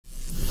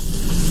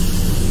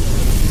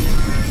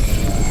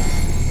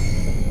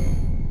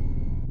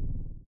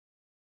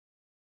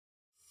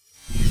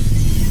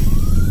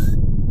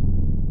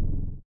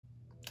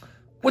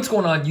What's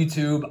going on,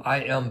 YouTube? I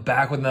am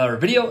back with another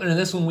video, and in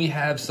this one we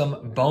have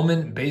some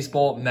Bowman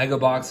baseball mega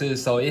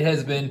boxes. So it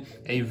has been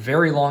a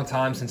very long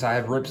time since I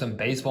have ripped some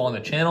baseball on the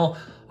channel.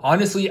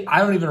 Honestly, I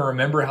don't even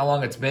remember how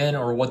long it's been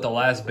or what the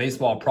last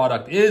baseball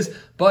product is,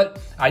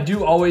 but I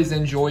do always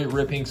enjoy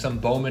ripping some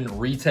Bowman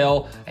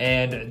retail,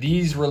 and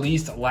these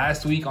released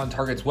last week on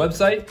Target's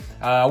website.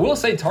 I will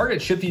say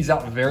Target shipped these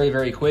out very,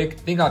 very quick. I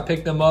think I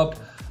picked them up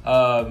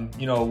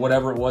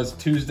whatever it was,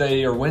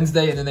 Tuesday or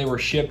Wednesday, and then they were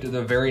shipped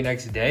the very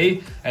next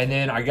day. And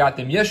then I got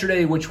them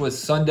yesterday, which was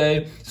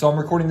Sunday. So I'm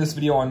recording this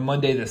video on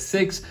Monday the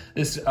 6th.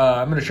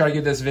 I'm going to try to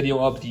get this video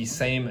up the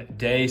same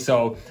day.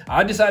 So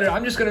I decided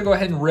I'm just going to go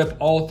ahead and rip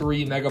all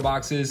three mega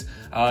boxes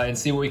and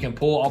see what we can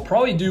pull. I'll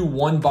probably do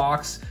one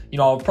box.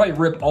 I'll probably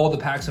rip all the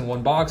packs in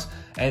one box.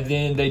 And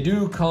then they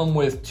do come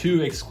with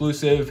two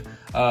exclusive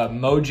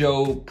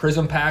Mojo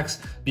Prism packs.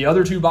 The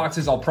other two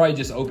boxes, I'll probably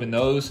just open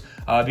those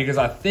because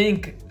I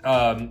think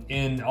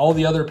in all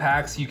the other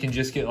packs, you can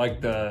just get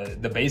like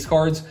the base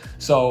cards.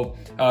 So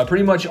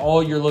pretty much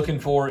all you're looking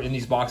for in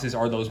these boxes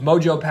are those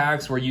Mojo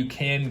packs where you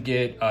can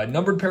get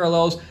numbered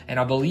parallels, and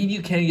I believe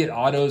you can get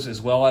autos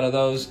as well out of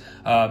those.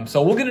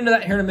 So we'll get into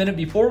that here in a minute.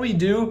 Before we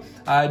do,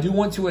 I do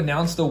want to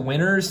announce the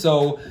winners.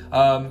 So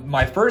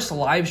my first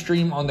live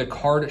stream on the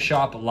Card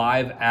Shop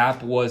Live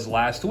app was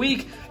last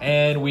week,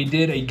 and we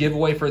did a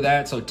giveaway for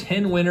that. So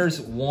 10 winners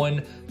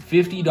won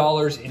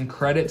 $50 in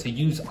credit to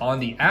use on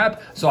the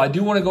app. So I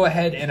do want to go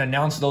ahead and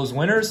announce those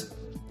winners,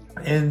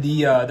 and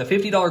the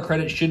 $50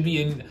 credit should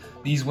be in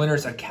these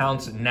winners'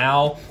 accounts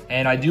now.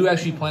 And I do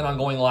actually plan on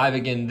going live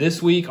again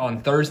this week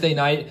on Thursday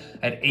night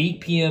at 8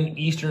 p.m.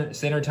 Eastern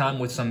Standard Time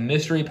with some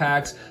mystery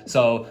packs.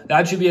 So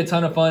that should be a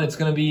ton of fun. It's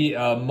going to be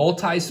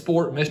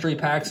multi-sport mystery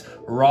packs,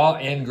 raw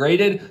and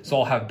graded. So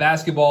I'll have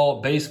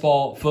basketball,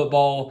 baseball,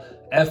 football,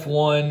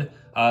 F1,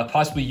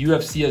 possibly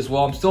UFC as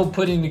well. I'm still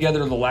putting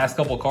together the last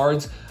couple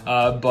cards,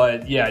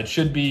 but yeah, it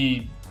should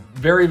be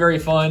very, very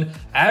fun.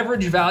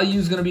 Average value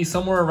is going to be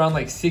somewhere around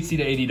like $60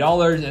 to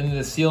 $80, and then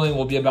the ceiling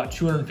will be about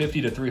 $250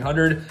 to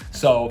 $300.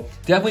 So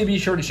definitely be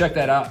sure to check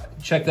that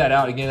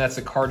out. Again, that's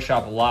the Card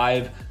Shop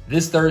Live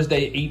this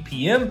Thursday, 8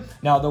 p.m.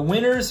 Now, the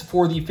winners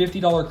for the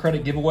 $50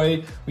 credit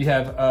giveaway, we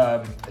have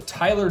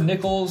Tyler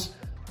Nichols,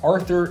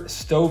 Arthur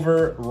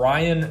Stover,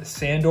 Ryan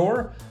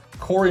Sandor,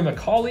 Corey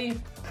McCauley,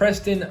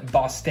 Preston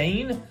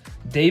Bostain,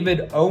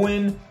 David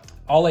Owen,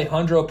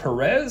 Alejandro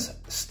Perez,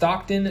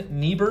 Stockton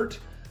Niebert,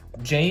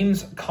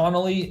 James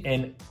Connolly,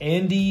 and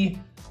Andy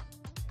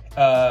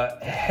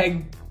Hegenbach.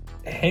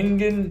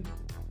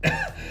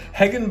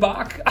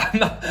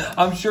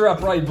 I'm sure I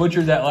probably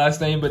butchered that last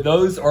name, but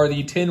those are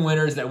the 10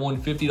 winners that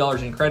won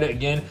 $50 in credit.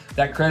 Again,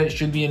 that credit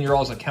should be in your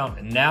all's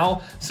account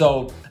now.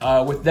 So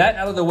with that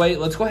out of the way,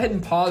 let's go ahead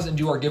and pause and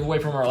do our giveaway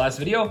from our last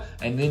video,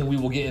 and then we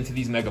will get into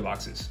these mega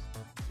boxes.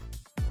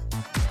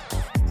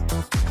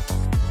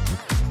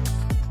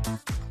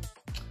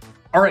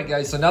 All right,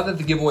 guys, so now that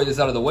the giveaway is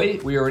out of the way,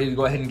 we are ready to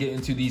go ahead and get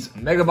into these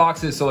mega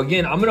boxes. So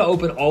again, I'm gonna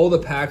open all the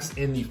packs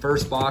in the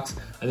first box,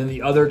 and then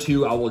the other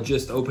two, I will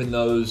just open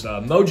those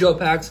Mojo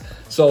packs.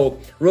 So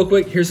real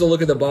quick, here's a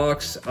look at the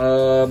box.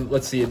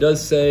 Let's see, it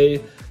does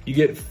say you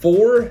get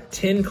 4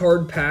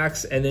 10-card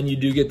packs, and then you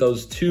do get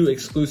those 2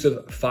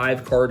 exclusive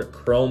 5-card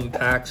Chrome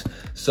packs.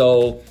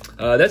 So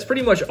that's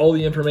pretty much all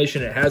the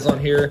information it has on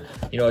here.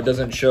 It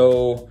doesn't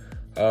show,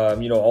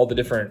 all the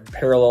different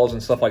parallels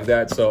and stuff like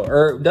that. So,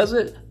 or does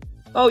it?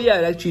 Oh yeah,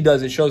 it actually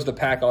does. It shows the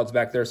pack odds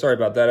back there. Sorry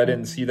about that. I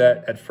didn't see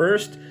that at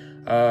first.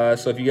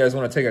 So if you guys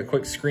want to take a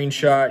quick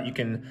screenshot, you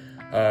can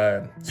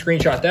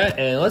screenshot that.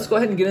 And let's go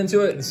ahead and get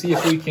into it and see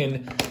if we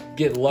can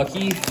get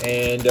lucky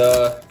and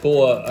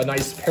pull a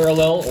nice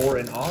parallel or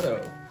an auto.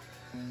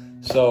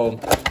 So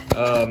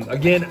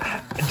again,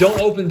 don't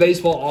open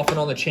baseball often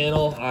on the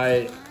channel.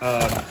 I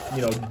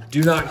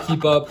do not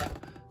keep up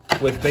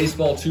with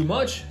baseball too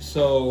much.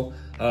 So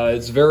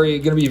it's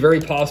going to be very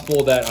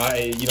possible that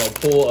I,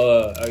 pull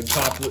a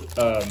top,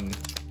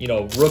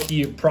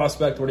 rookie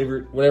prospect,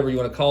 whatever you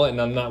want to call it, and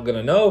I'm not going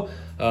to know.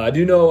 I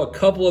do know a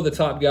couple of the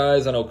top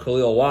guys. I know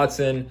Khalil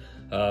Watson.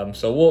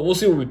 So we'll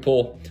see what we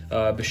pull.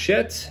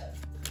 Bichette.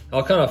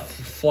 I'll kind of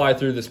fly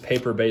through this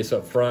paper base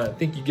up front. I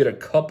think you get a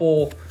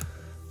couple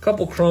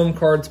Chrome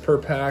cards per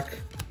pack.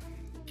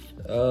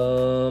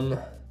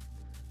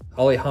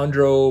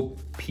 Alejandro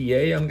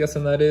PA, I'm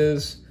guessing that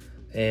is,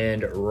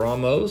 and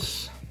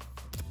Ramos.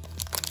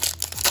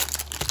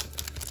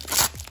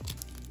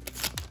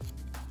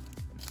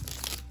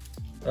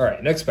 All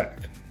right, next pack.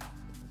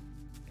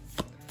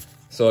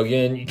 So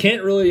again, you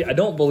can't really, I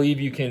don't believe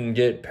you can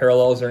get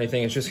parallels or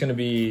anything. It's just going to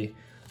be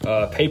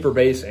paper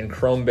base and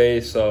Chrome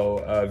base.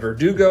 So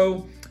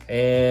Verdugo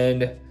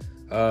and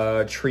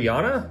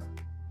Triana.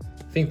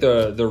 I think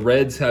the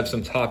Reds have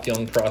some top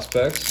young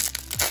prospects.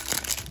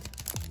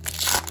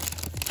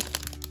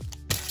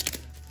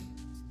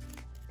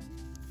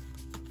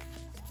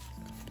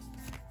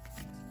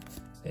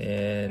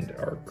 And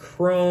our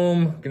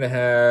Chrome, gonna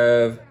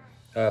have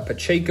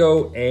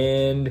Pacheco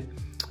and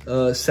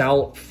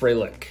Sal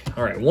Frelick.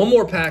 All right, one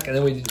more pack, and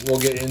then we'll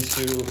get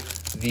into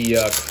the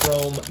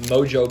Chrome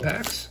Mojo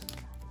packs.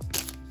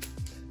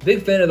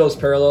 big fan of those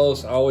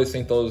parallels. I always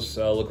think those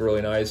look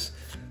really nice.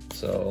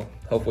 So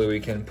hopefully we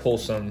can pull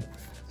some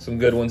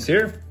good ones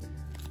here.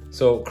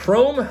 So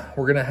Chrome,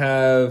 we're gonna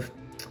have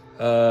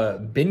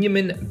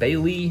Benjamin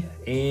Bailey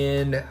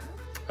and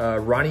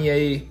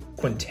Ranier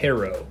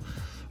Quintero.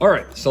 All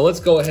right, so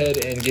let's go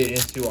ahead and get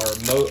into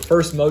our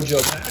first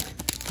Mojo pack.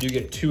 You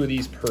get 2 of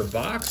these per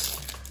box.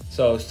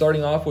 So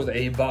starting off with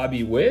a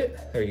Bobby Witt,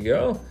 there you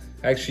go.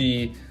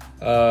 Actually,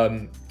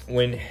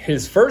 when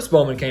his first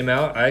Bowman came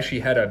out, I actually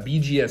had a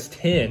BGS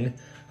 10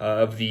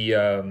 of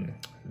the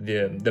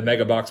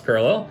Mega Box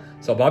Parallel.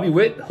 So Bobby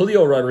Witt,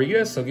 Julio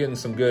Rodriguez, so getting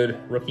some good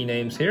rookie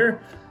names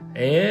here.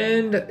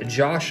 And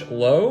Josh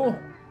Lowe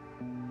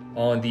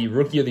on the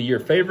Rookie of the Year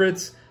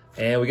favorites.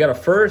 And we got a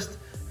first.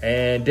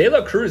 And De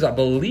La Cruz, I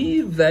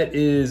believe that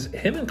is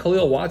him and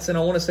Khalil Watson, I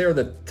want to say, are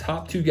the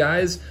top 2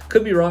 guys.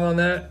 Could be wrong on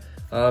that.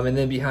 And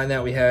then behind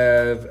that, we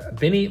have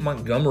Benny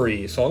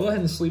Montgomery. So I'll go ahead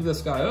and sleeve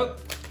this guy up.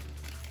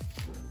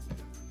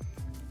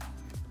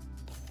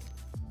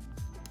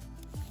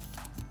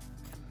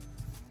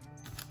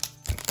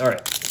 All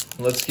right,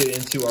 let's get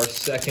into our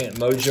second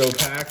Mojo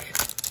pack.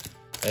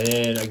 And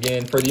then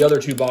again, for the other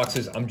 2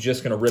 boxes, I'm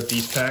just gonna rip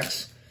these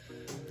packs.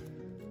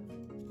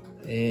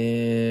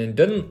 And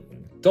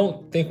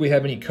don't think we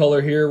have any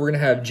color here. We're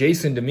gonna have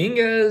Jason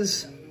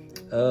Dominguez,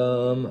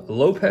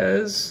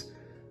 Lopez,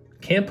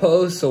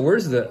 Campos. So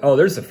where's the, oh,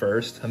 there's the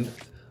first.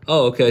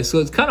 Oh, okay, so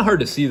it's kind of hard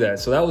to see that.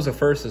 So that was the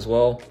first as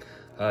well.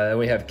 Then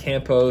we have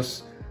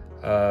Campos,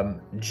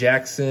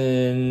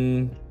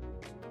 Jackson,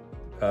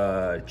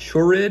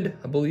 Churid,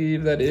 I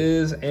believe that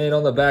is. And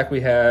on the back,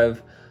 we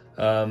have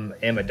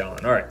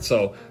Amadon. All right,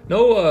 so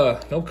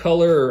no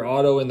color or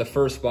auto in the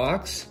first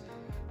box.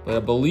 But I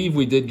believe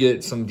we did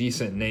get some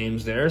decent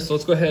names there. So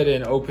let's go ahead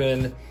and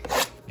open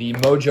the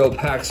Mojo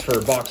packs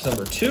for box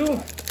number 2.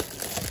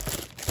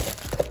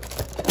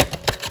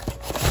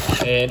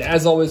 And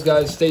as always,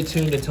 guys, stay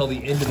tuned until the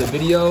end of the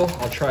video.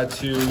 I'll try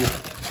to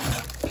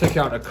pick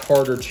out a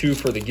card or 2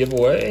 for the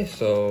giveaway.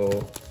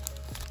 So,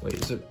 wait,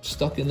 is it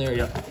stuck in there?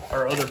 Yeah,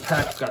 our other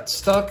pack got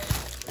stuck.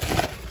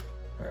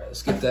 All right,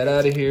 let's get that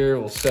out of here.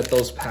 We'll set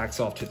those packs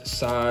off to the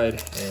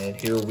side, and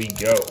here we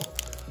go.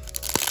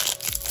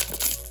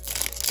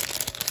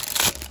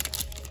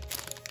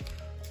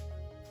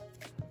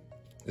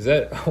 Is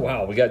that, oh,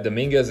 wow, we got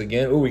Dominguez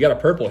again. Oh, we got a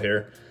purple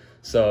here.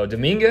 So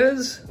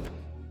Dominguez,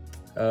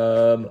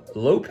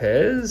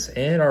 Lopez,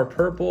 and our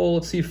purple,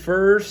 let's see,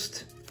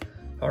 first.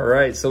 All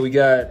right, so we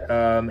got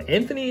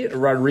Anthony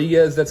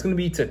Rodriguez. That's gonna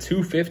be to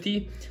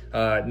 250.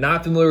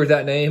 Not familiar with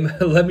that name.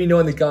 Let me know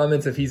in the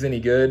comments if he's any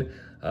good.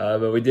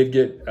 But we did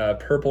get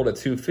purple to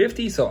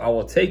 250, so I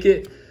will take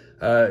it.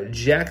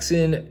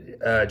 Jackson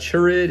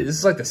Churid, this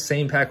is like the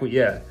same pack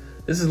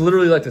this is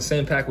literally like the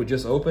same pack we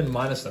just opened,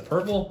 minus the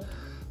purple.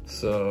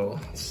 So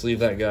let's leave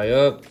that guy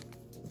up.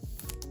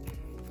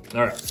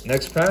 All right,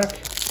 next pack.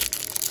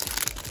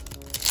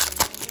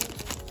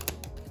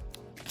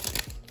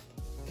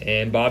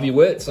 And Bobby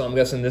Witt, so I'm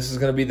guessing this is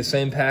gonna be the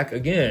same pack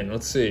again.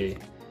 Let's see.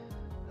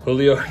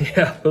 Julio,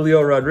 yeah,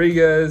 Julio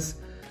Rodriguez.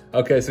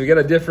 Okay, so we got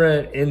a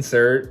different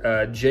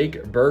insert.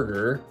 Jake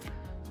Berger,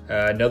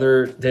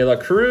 another De La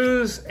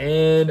Cruz,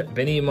 and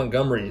Benny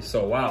Montgomery.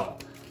 So wow,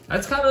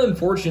 that's kind of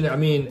unfortunate. I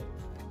mean,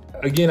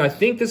 again, I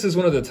think this is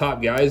one of the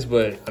top guys,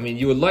 but I mean,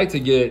 you would like to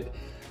get,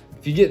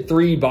 if you get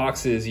 3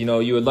 boxes, you know,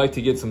 you would like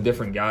to get some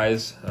different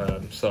guys.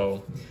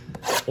 So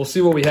we'll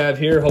see what we have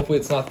here. Hopefully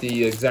it's not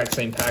the exact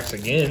same packs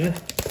again.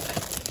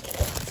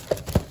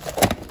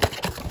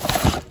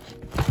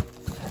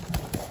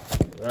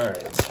 All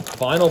right,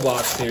 final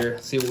box here.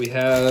 See what we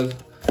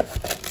have.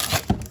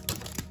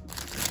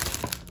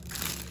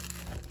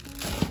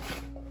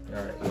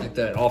 All right, get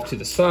that off to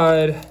the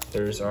side.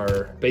 There's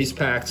our base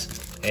packs.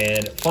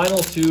 And final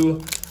 2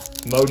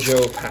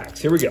 Mojo packs.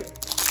 Here we go.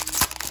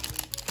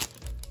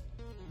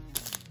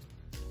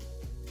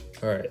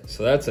 All right,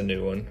 so that's a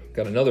new one.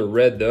 Got another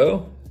red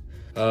though.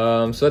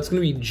 So that's gonna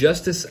be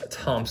Justice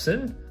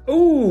Thompson.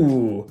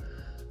 Ooh,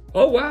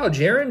 oh wow,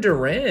 Jaron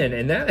Duran.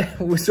 And that,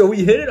 so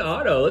we hit an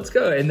auto, let's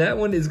go. And that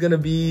one is gonna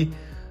be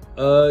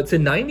to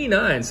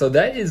 99. So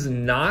that is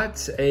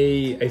not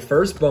a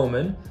first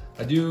Bowman.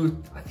 I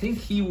think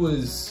he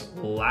was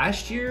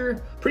last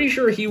year. Pretty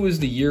sure he was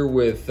the year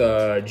with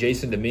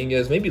Jason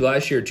Dominguez, maybe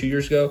last year or 2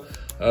 years ago.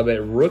 But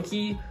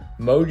rookie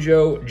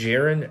Mojo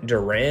Jaron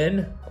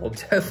Duran, will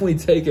definitely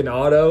take an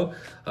auto.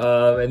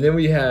 And then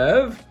we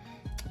have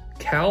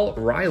Cal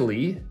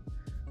Riley,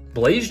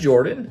 Blaze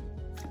Jordan,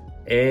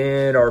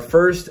 and our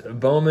first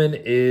Bowman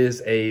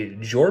is a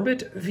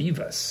Jorbit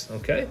Vivas,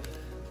 okay?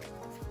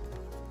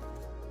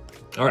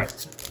 All right,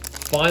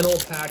 final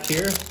pack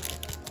here.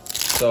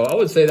 So I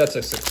would say that's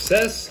a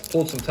success.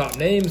 Pulled some top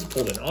names,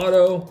 pulled an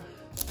auto.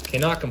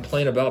 Cannot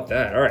complain about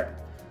that. All right,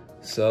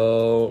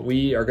 so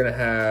we are gonna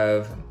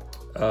have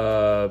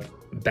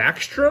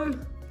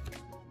Backstrom,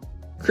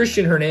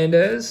 Christian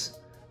Hernandez,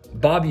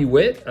 Bobby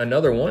Witt,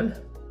 another one,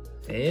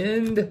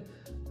 and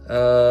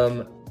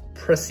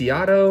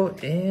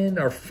Preciado. And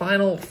our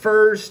final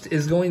first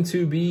is going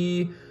to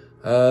be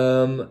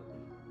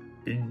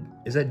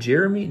is that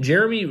Jeremy?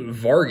 Jeremy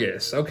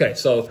Vargas. Okay,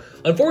 so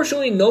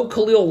unfortunately no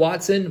Khalil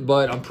Watson,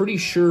 but I'm pretty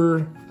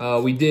sure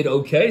we did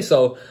okay.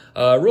 So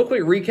real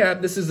quick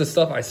recap, this is the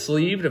stuff I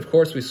sleeved. Of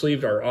course, we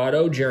sleeved our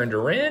auto, Jaron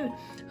Duran,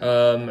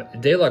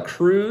 De La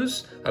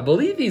Cruz. I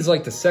believe he's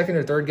like the second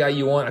or third guy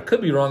you want. I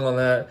could be wrong on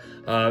that.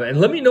 And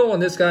let me know on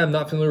this guy. I'm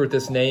not familiar with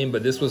this name,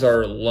 but this was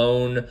our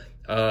lone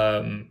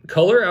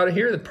color out of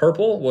here. The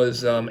purple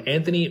was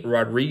Anthony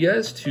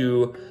Rodriguez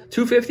to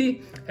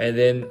 250, and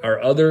then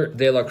our other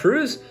De La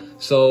Cruz.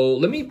 So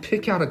let me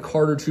pick out a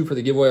card or two for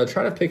the giveaway. I'll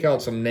try to pick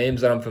out some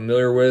names that I'm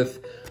familiar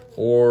with,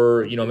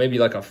 or maybe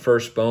like a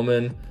first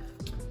Bowman.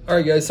 All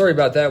right, guys, sorry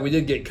about that. We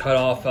did get cut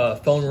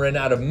off. Phone ran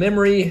out of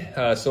memory,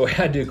 so I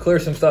had to clear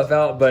some stuff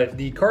out. But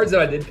the cards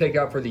that I did pick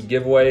out for the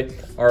giveaway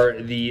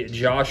are the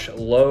Josh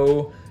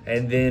Lowe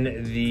and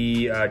then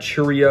the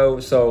Cheerio.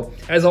 So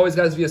as always,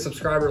 guys, if you're a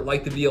subscriber,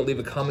 like the video, leave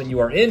a comment you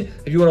are in.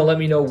 If you want to let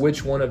me know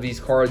which one of these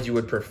cards you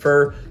would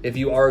prefer, if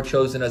you are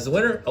chosen as the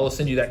winner, I will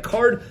send you that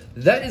card.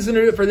 That is going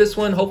to do it for this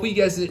one. Hopefully you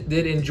guys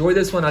did enjoy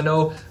this one. I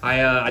know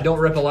I don't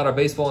rip a lot of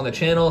baseball on the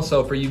channel,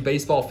 so for you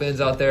baseball fans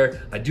out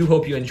there, I do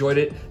hope you enjoyed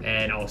it,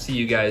 and I'll see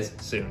you guys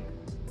soon.